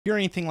If you're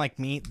anything like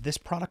me, this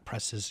product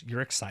presses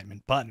your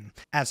excitement button,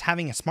 as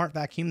having a smart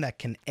vacuum that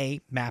can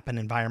A, map an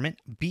environment,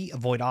 B,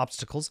 avoid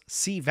obstacles,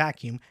 C,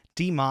 vacuum,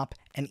 D, mop,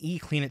 and E,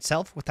 clean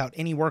itself without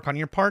any work on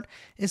your part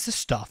is the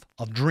stuff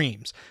of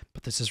dreams.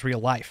 But this is real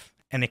life,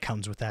 and it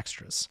comes with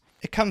extras.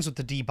 It comes with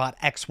the Deebot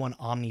X1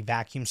 Omni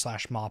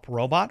vacuum/mop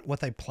robot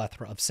with a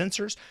plethora of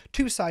sensors,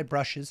 2 side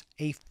brushes,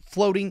 a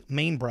floating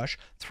main brush,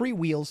 3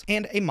 wheels,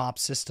 and a mop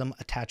system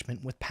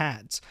attachment with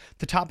pads.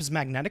 The top is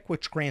magnetic,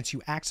 which grants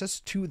you access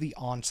to the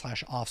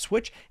on/off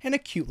switch, and a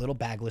cute little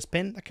bagless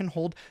bin that can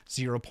hold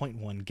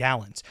 0.1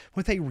 gallons,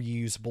 with a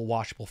reusable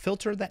washable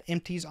filter that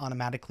empties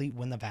automatically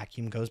when the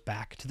vacuum goes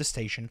back to the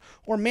station,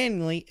 or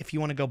manually if you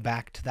want to go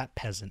back to that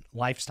peasant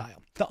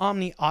lifestyle. The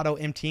Omni auto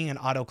emptying and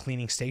auto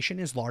cleaning station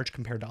is large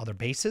compared to other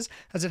bases,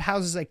 as it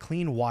houses a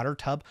clean water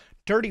tub,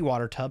 dirty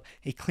water tub,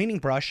 a cleaning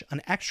brush,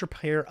 an extra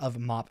pair of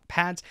mop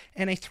pads,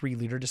 and a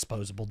 3-liter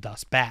disposable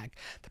dust bag.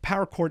 The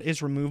power cord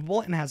is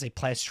removable and has a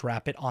place to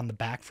wrap it on the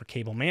back for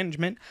cable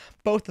management.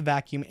 Both the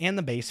vacuum and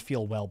the base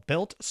feel well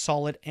built,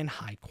 solid, and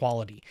high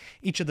quality.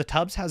 Each of the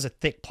tubs has a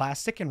thick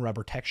plastic and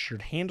rubber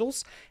textured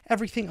handles.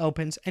 Everything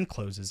opens and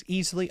closes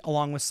easily,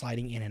 along with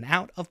sliding in and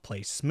out of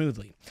place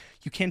smoothly.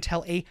 You can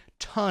tell a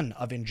ton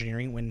of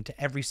engineering went into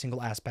every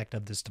single aspect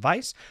of this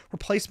device.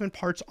 Replacement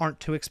parts aren't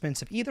too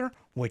expensive either,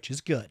 which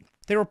is good.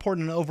 They report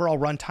an overall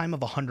runtime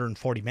of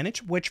 140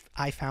 minutes, which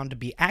I found to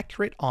be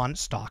accurate on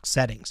stock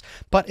settings.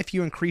 But if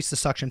you increase the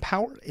suction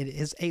power, it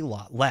is a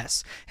lot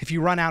less. If you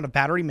run out of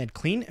battery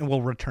mid-clean, it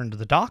will return to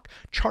the dock,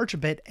 charge a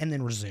bit, and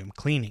then resume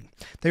cleaning.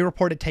 They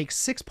report it takes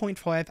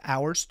 6.5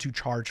 hours to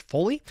charge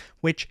fully,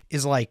 which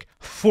is like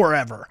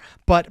forever,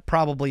 but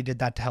probably did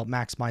that to help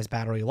maximize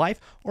battery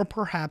life, or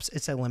perhaps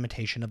it's a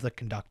limitation of the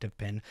conductive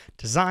bin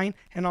design.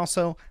 And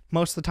also,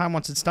 most of the time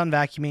once it's done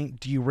vacuuming,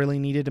 do you really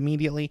need it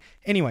immediately?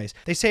 Anyways,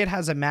 they say it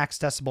has a max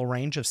decibel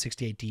range of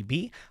 68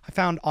 dB. I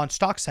found on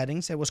stock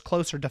settings it was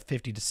closer to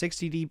 50 to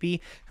 60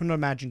 dB, and would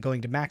imagine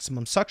going to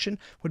maximum suction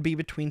would be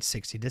between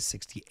 60 to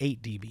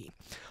 68 dB.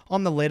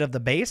 On the lid of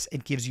the base,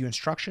 it gives you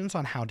instructions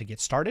on how to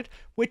get started,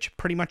 which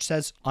pretty much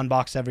says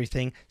unbox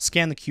everything,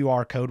 scan the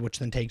QR code, which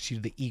then takes you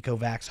to the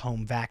Ecovacs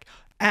Home Vac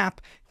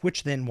app,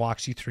 which then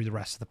walks you through the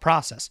rest of the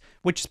process,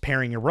 which is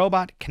pairing your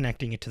robot,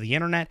 connecting it to the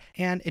internet,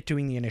 and it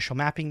doing the initial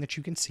mapping that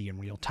you can see in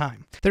real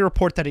time. They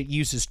report that it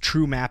uses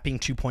True Mapping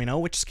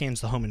 2.0, which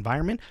scans the home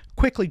environment,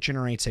 quickly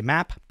generates a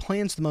map,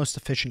 plans the most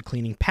efficient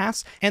cleaning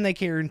paths, and they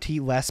guarantee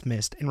less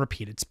missed and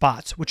repeated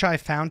spots, which I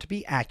found to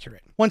be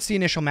accurate. Once the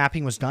initial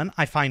mapping was done,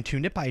 I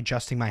fine-tuned it by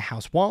adjusting my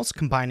house walls,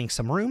 combining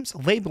some rooms,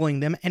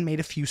 labeling them, and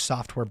made a few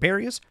software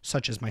barriers,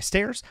 such as my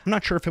stairs. I'm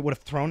not sure if it would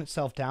have thrown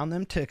itself down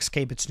them to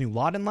escape its new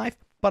lot in life,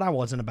 but I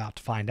wasn't about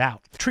to find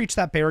out. It treats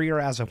that barrier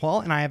as a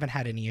wall, and I haven't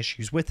had any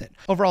issues with it.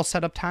 Overall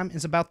setup time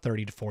is about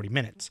 30 to 40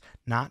 minutes.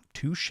 Not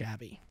too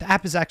shabby. The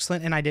app is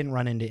excellent, and I didn't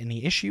run into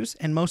any issues,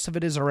 and most of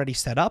it is already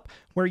set up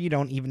where you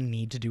don't even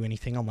need to do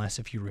anything unless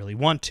if you really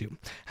want to,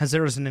 as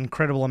there is an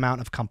incredible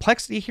amount of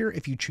complexity here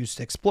if you choose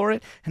to explore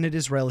it, and it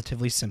is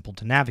relatively simple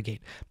to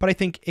navigate. But I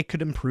think it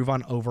could improve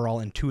on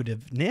overall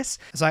intuitiveness,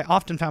 as I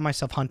often found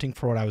myself hunting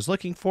for what I was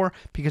looking for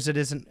because it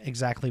isn't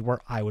exactly where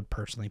I would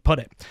personally put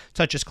it,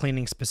 such as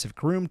cleaning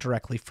specific room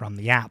directly from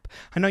the app.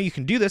 I know you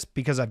can do this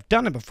because I've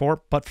done it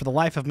before, but for the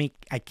life of me,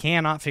 I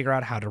cannot figure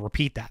out how to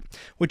repeat that,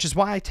 which is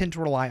why I tend to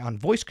rely on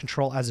voice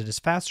control, as it is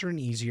faster and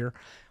easier,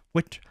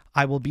 which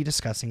I will be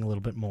discussing a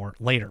little bit more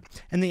later.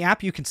 In the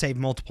app, you can save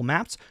multiple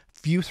maps,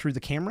 view through the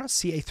camera,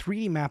 see a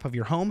 3D map of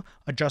your home,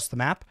 adjust the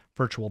map,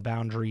 virtual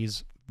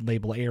boundaries,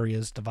 label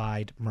areas,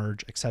 divide,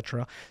 merge,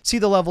 etc. See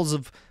the levels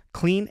of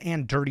clean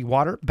and dirty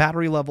water,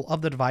 battery level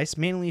of the device,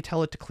 manually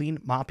tell it to clean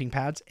mopping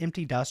pads,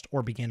 empty dust,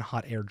 or begin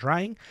hot air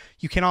drying.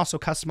 You can also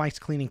customize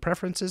cleaning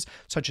preferences,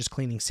 such as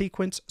cleaning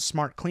sequence,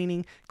 smart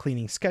cleaning,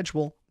 cleaning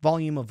schedule,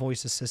 volume of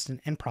voice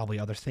assistant, and probably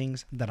other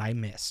things that I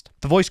missed.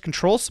 The voice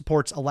control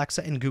supports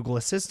Alexa and Google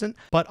Assistant,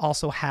 but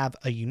also have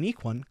a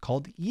unique one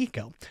called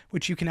Yeeko,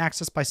 which you can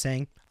access by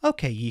saying,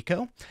 "Okay,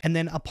 Yeeko," and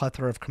then a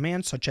plethora of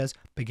commands such as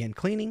begin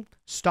cleaning,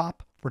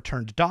 stop,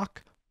 return to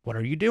dock, what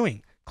are you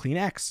doing, clean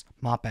X,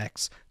 mop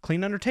X,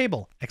 clean under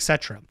table,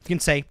 etc. You can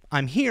say,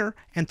 "I'm here,"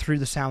 and through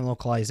the sound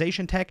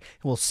localization tech,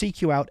 it will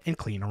seek you out and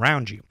clean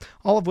around you.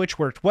 All of which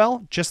worked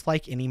well, just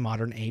like any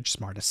modern age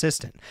smart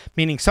assistant.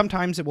 Meaning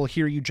sometimes it will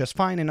hear you just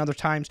fine, and other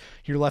times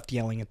you're left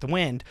yelling at the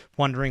wind,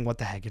 wondering what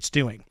the heck it's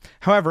doing.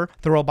 However,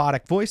 the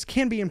robotic voice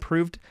can be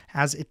improved,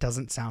 as it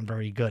doesn't sound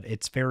very good.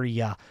 It's very,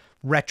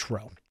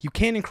 retro. You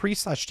can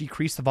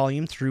increase/decrease the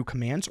volume through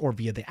commands or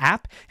via the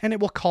app, and it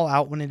will call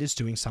out when it is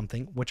doing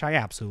something, which I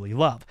absolutely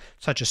love,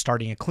 such as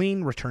starting a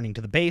clean, returning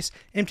to the base,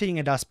 emptying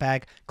a dust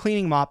bag,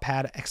 cleaning mop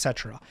pad,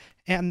 etc.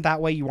 And that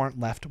way you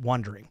aren't left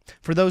wondering.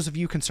 For those of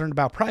you concerned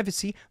about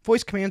privacy,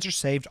 voice commands are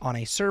saved on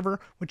a server,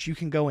 which you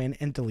can go in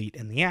and delete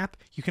in the app.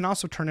 You can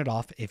also turn it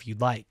off if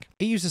you'd like.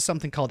 It uses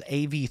something called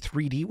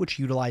AV3D, which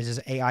utilizes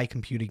AI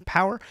computing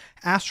power,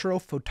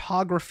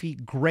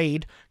 astrophotography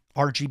grade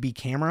RGB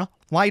camera,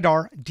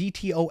 LiDAR,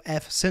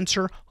 DTOF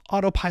sensor,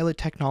 autopilot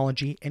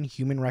technology and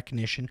human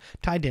recognition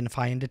to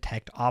identify and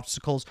detect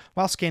obstacles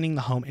while scanning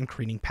the home and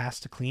creating paths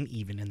to clean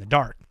even in the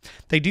dark.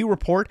 They do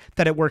report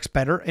that it works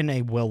better in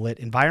a well-lit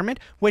environment,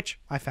 which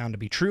I found to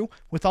be true.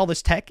 With all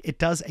this tech, it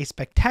does a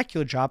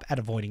spectacular job at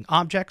avoiding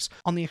objects.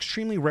 On the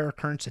extremely rare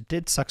occurrence it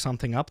did suck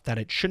something up that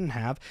it shouldn't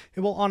have,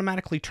 it will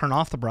automatically turn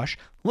off the brush,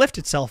 lift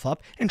itself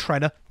up, and try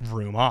to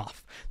vroom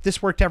off.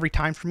 This worked every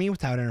time for me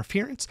without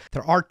interference.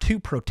 There are 2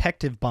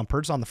 protective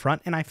bumpers on the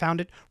front, and I found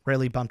it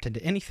rarely bumped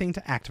into anything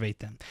to activate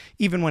them.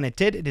 Even when it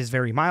did, it is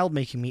very mild,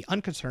 making me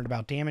unconcerned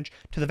about damage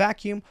to the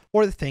vacuum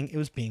or the thing it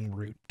was being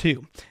rude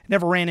to. It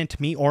never ran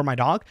into me or my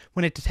dog.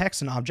 When it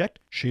detects an object,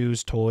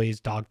 shoes, toys,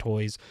 dog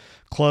toys,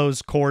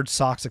 clothes, cords,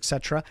 socks,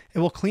 etc., it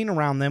will clean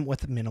around them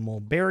with a minimal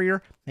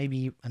barrier,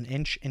 maybe an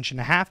inch, inch and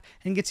a half,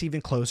 and gets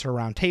even closer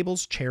around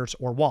tables, chairs,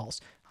 or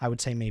walls. I would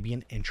say maybe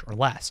an inch or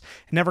less.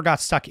 It never got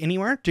stuck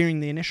anywhere. During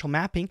the initial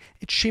mapping,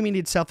 it shimmied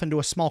itself into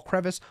a small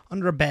crevice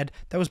under a bed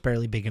that was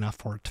barely big enough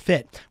for it to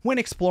fit.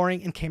 Went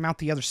exploring and came out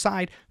the other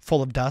side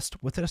full of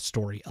dust with a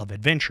story of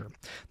adventure.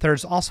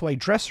 There's also a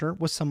dresser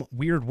with some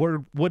weird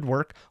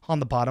woodwork on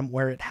the bottom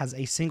where it has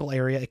a single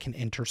area it can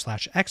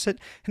enter/exit,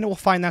 and it will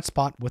find that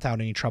spot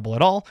without any trouble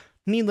at all.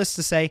 Needless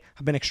to say,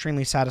 I've been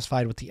extremely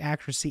satisfied with the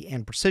accuracy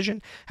and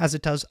precision, as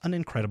it does an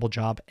incredible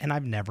job, and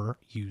I've never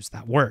used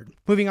that word.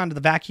 Moving on to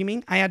the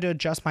vacuuming, I had to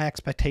adjust my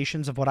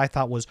expectations of what I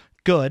thought was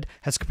good,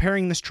 as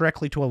comparing this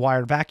directly to a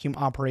wired vacuum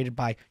operated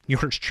by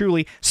yours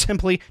truly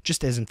simply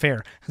just isn't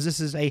fair, as this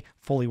is a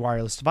fully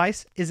wireless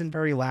device, isn't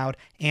very loud,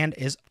 and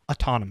is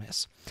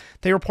autonomous.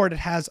 They report it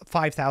has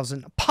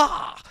 5,000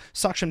 PA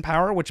suction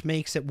power, which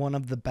makes it one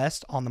of the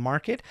best on the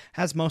market,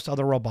 as most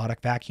other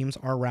robotic vacuums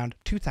are around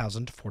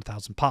 2,000 to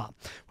 4,000 PA,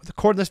 with a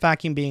cordless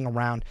vacuum being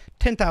around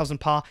 10,000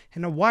 PA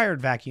and a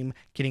wired vacuum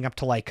getting up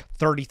to like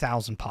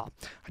 30,000 PA.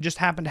 I just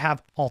happen to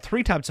have all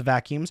 3 types of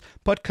vacuums,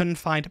 but couldn't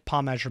find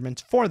PA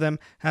measurements for them,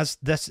 as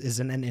this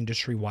isn't an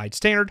industry-wide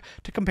standard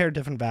to compare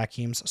different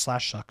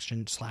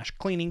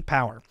vacuums/suction/cleaning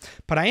power.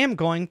 But I am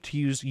going to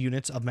use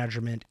units of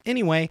measurement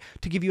anyway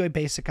to give you a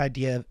basic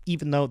idea,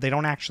 even though they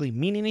don't actually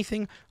mean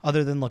anything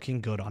other than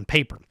looking good on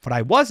paper. What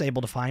I was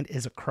able to find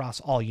is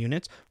across all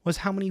units was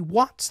how many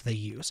watts they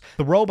use.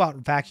 The robot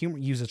vacuum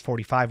uses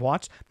 45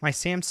 watts, my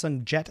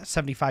Samsung Jet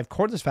 75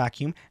 cordless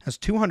vacuum has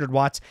 200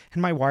 watts,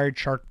 and my Wired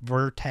Shark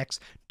Vertex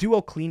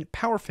Duo Clean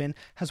Power Fin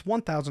has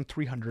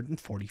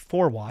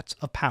 1,344 watts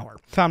of power.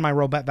 Found my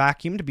robot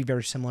vacuum to be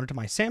very similar to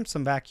my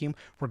Samsung vacuum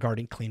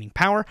regarding cleaning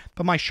power,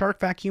 but my Shark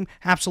vacuum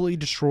absolutely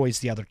destroys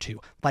the other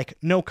 2, like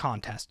no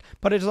contest.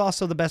 But it is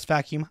also the best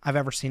vacuum I've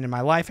ever seen in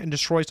my life and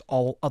destroys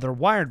all other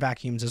wired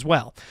vacuums as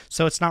well,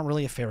 so it's not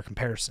really a fair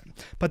comparison.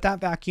 But that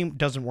vacuum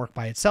doesn't work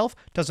by itself,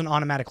 doesn't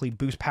automatically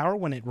boost power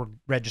when it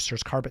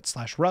registers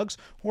carpet/rugs,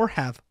 or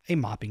have a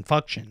mopping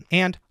function.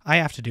 And I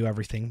have to do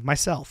everything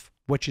myself,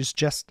 which is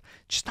just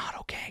not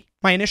okay.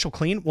 My initial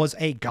clean was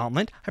a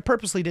gauntlet. I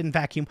purposely didn't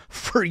vacuum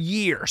for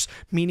years,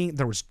 meaning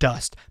there was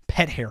dust,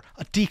 pet hair,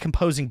 a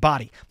decomposing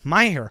body,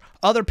 my hair,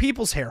 other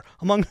people's hair,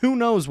 among who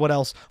knows what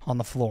else on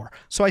the floor.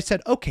 So I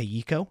said, okay,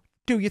 Eco,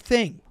 do your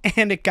thing.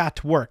 And it got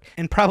to work,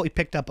 and probably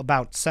picked up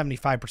about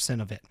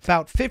 75% of it.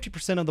 About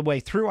 50% of the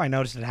way through, I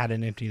noticed it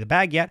hadn't emptied the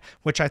bag yet,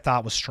 which I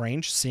thought was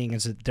strange, seeing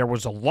as there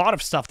was a lot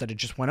of stuff that it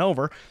just went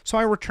over. So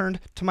I returned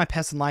to my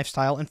peasant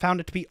lifestyle and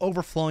found it to be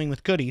overflowing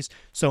with goodies,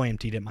 so I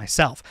emptied it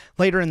myself.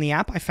 Later in the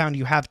app, I found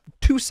you have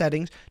 2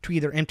 settings to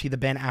either empty the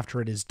bin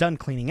after it is done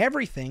cleaning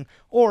everything,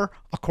 or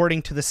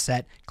according to the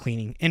set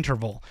cleaning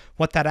interval.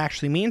 What that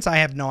actually means, I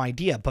have no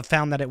idea, but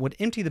found that it would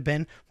empty the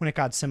bin when it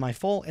got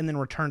semi-full and then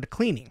return to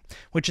cleaning,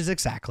 which is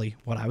exactly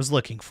what I was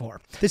looking for.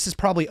 This is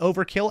probably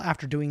overkill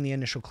after doing the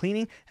initial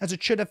cleaning, as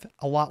it should have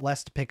a lot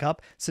less to pick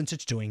up since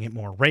it's doing it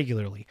more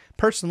regularly.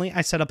 Personally,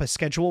 I set up a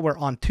schedule where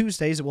on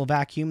Tuesdays it will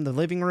vacuum the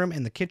living room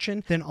and the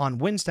kitchen, then on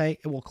Wednesday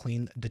it will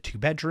clean the 2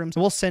 bedrooms.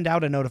 It will send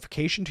out a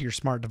notification to your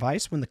smart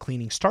device when the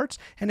cleaning starts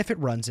and if it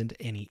runs into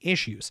any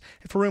issues.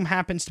 If a room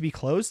happens to be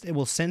closed, it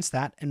will sense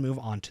that and move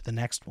on to the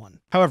next one.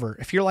 However,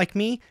 if you're like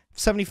me,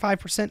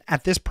 75%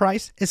 at this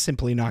price is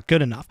simply not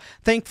good enough.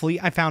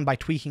 Thankfully, I found by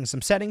tweaking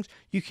some settings,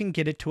 you can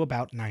get it to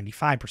about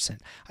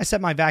 95%. I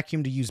set my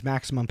vacuum to use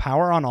maximum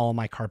power on all of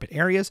my carpet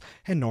areas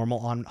and normal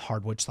on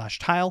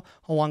hardwood/tile,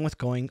 along with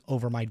going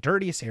over my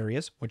dirtiest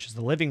areas, which is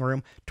the living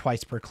room,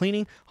 twice per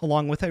cleaning,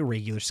 along with a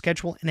regular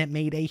schedule, and it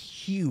made a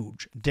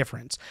huge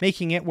difference,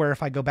 making it where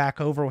if I go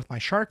back over with my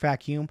Shark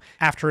vacuum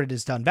after it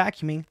is done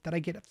vacuuming, that I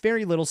get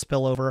very little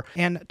spillover,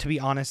 and to be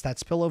honest, that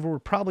spillover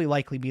would probably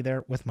likely be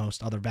there with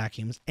most other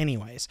vacuums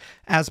anyways,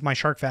 as my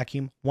Shark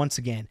vacuum, once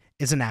again,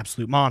 is an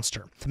absolute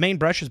monster. The main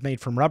brush is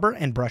made from rubber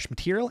and brush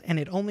material, and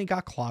it only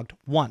got clogged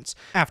once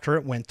after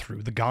it went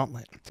through the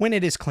gauntlet. When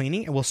it is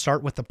cleaning, it will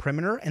start with the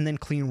perimeter and then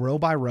clean row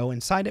by row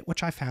inside it,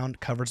 which I found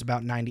covers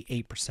about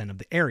 98% of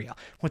the area,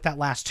 with that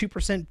last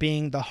 2%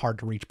 being the hard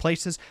to reach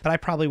places that I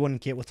probably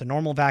wouldn't get with a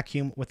normal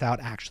vacuum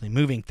without actually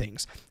moving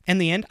things. In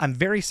the end, I'm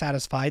very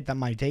satisfied that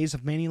my days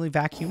of manually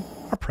vacuum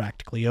are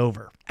practically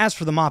over. As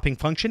for the mopping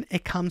function,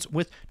 it comes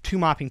with 2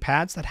 mopping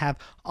pads that have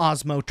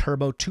Osmo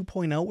Turbo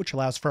 2.0, which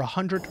allows for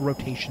 100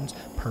 rotations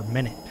per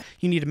minute.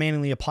 You need to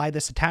manually apply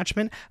this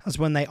attachment, as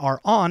when they are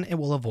on, it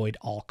will avoid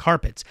all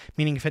carpets,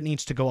 meaning if it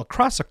needs to go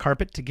across a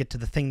carpet to get to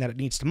the thing that it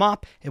needs to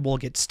mop, it will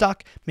get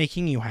stuck,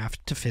 making you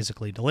have to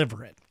physically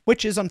deliver it.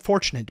 Which is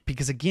unfortunate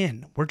because,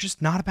 again, we're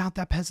just not about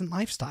that peasant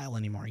lifestyle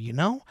anymore, you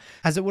know?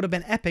 As it would have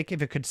been epic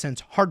if it could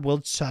sense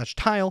hardwood /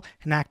 tile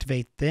and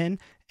activate then,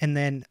 and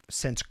then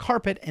sense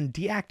carpet and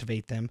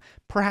deactivate them,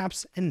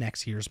 perhaps in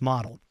next year's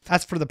model.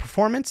 As for the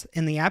performance,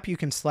 in the app you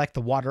can select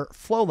the water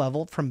flow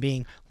level from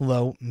being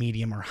low,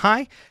 medium, or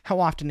high, how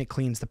often it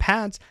cleans the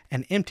pads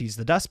and empties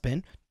the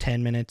dustbin,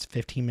 10 minutes,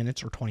 15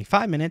 minutes, or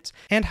 25 minutes,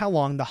 and how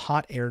long the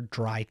hot air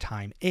dry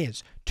time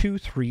is, 2,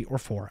 3, or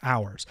 4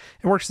 hours.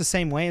 It works the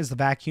same way as the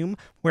vacuum,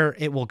 where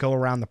it will go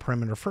around the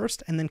perimeter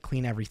first and then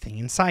clean everything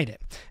inside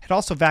it. It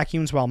also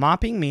vacuums while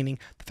mopping, meaning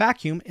the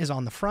vacuum is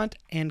on the front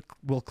and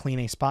will clean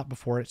a spot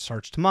before it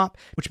starts to mop,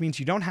 which means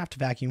you don't have to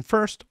vacuum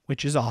first,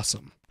 which is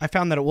awesome. I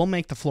found that it will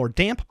make the floor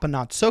damp but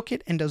not soak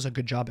it, and does a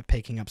good job at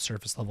picking up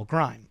surface level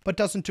grime, but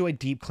doesn't do a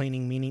deep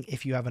cleaning, meaning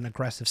if you have an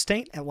aggressive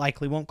stain, it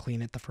likely won't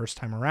clean it the first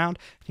time around,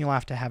 and you'll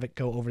have to have it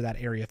go over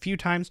that area a few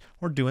times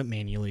or do it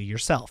manually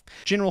yourself.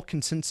 General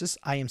consensus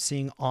I am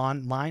seeing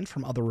online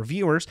from other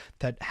reviewers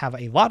that have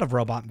a lot of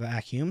robot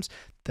vacuums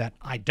that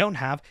I don't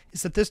have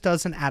is that this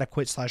does an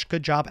adequate /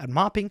 good job at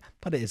mopping,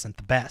 but it isn't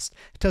the best.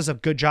 It does a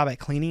good job at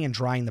cleaning and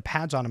drying the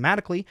pads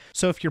automatically,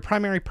 so if your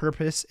primary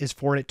purpose is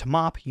for it to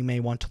mop, you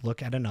may want to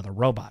look at another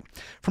robot.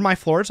 For my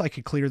floors, I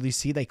could clearly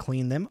see they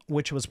clean them,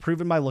 which was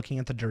proven by looking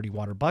at the dirty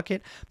water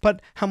bucket,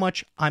 but how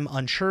much I'm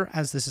unsure,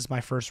 as this is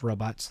my first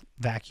robot's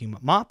vacuum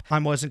mop. I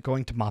wasn't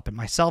going to mop it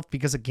myself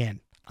because, again,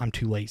 I'm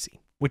too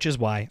lazy, which is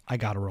why I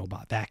got a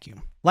robot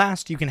vacuum.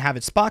 Last, you can have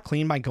it spot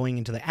clean by going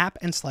into the app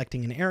and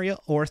selecting an area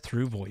or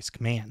through voice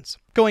commands.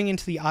 Going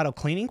into the auto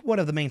cleaning, one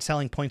of the main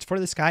selling points for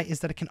this guy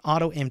is that it can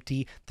auto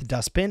empty the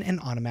dustbin and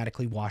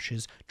automatically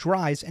washes,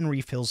 dries, and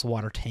refills the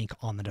water tank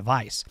on the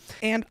device.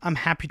 And I'm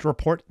happy to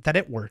report that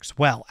it works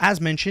well.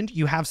 As mentioned,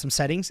 you have some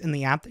settings in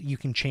the app that you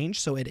can change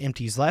so it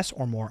empties less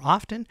or more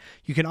often.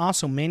 You can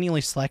also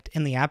manually select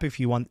in the app if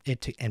you want it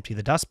to empty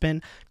the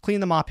dustbin, clean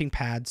the mopping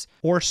pads,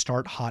 or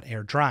start hot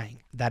air drying.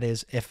 That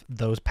is, if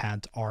those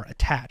pads are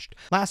attached.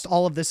 Last,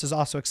 all of this is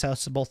also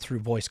accessible through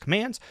voice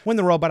commands. When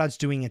the robot is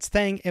doing its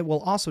thing, it will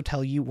also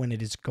tell you when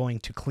it is going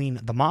to clean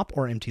the mop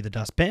or empty the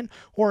dustbin,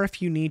 or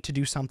if you need to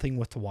do something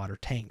with the water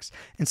tanks.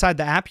 Inside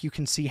the app, you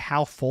can see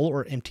how full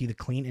or empty the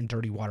clean and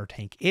dirty water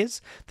tank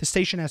is. The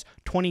station has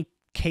 20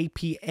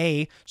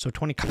 kPa, so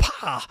 20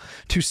 kPa,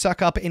 to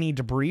suck up any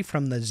debris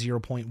from the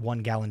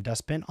 0.1 gallon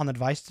dustbin on the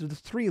device to the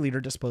 3-liter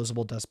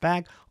disposable dust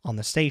bag on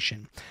the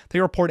station. They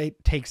report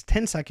it takes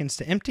 10 seconds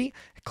to empty.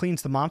 It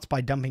cleans the mops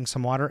by dumping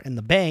some water in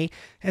the bay,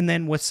 and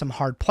then with some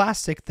hard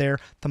plastic there,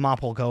 the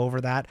mop will go over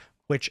that,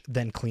 which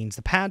then cleans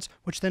the pads,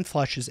 which then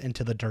flushes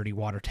into the dirty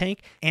water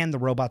tank, and the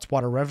robot's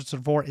water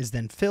reservoir is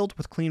then filled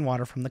with clean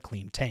water from the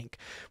clean tank.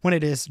 When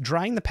it is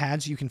drying the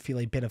pads, you can feel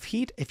a bit of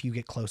heat if you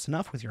get close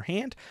enough with your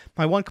hand.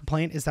 My one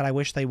complaint is that I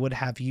wish they would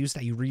have used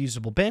a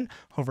reusable bin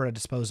over a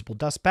disposable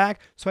dust bag,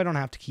 so I don't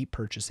have to keep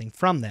purchasing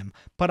from them.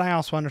 But I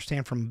also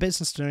understand from a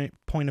business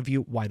point of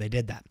view why they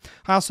did that.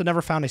 I also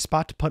never found a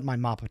spot to put my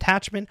mop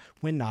attachment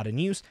when not in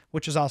use,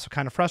 which is also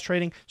kind of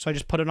frustrating, so I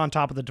just put it on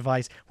top of the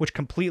device, which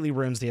completely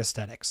ruins the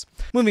aesthetics.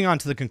 Moving on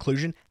to the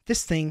conclusion,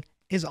 this thing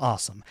is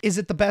awesome. Is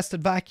it the best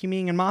at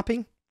vacuuming and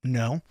mopping?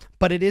 No,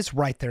 but it is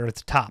right there at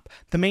the top.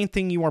 The main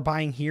thing you are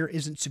buying here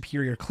isn't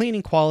superior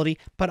cleaning quality,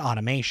 but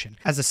automation,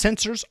 as the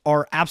sensors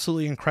are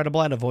absolutely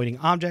incredible at avoiding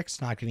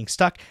objects, not getting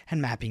stuck, and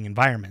mapping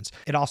environments.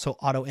 It also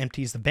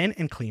auto-empties the bin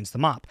and cleans the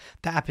mop.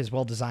 The app is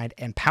well designed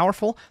and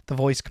powerful, the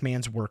voice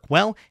commands work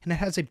well, and it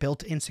has a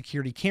built-in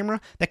security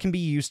camera that can be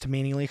used to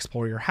manually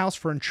explore your house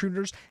for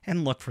intruders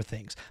and look for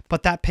things.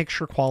 But that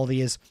picture quality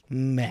is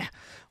meh.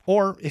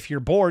 Or if you're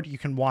bored, you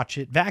can watch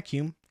it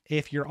vacuum,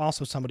 if you're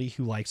also somebody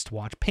who likes to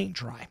watch paint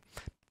dry.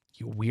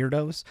 You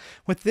weirdos.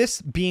 With this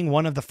being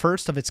one of the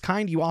first of its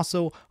kind, you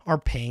also are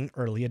paying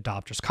early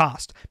adopters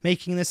cost,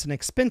 making this an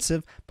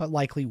expensive but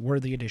likely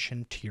worthy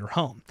addition to your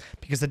home,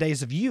 because the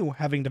days of you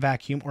having to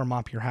vacuum or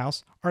mop your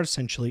house are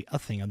essentially a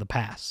thing of the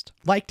past.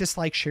 Like,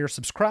 dislike, share,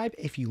 subscribe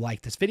if you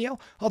like this video.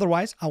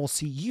 Otherwise, I will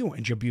see you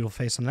and your beautiful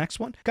face on the next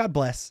one. God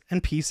bless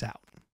and peace out.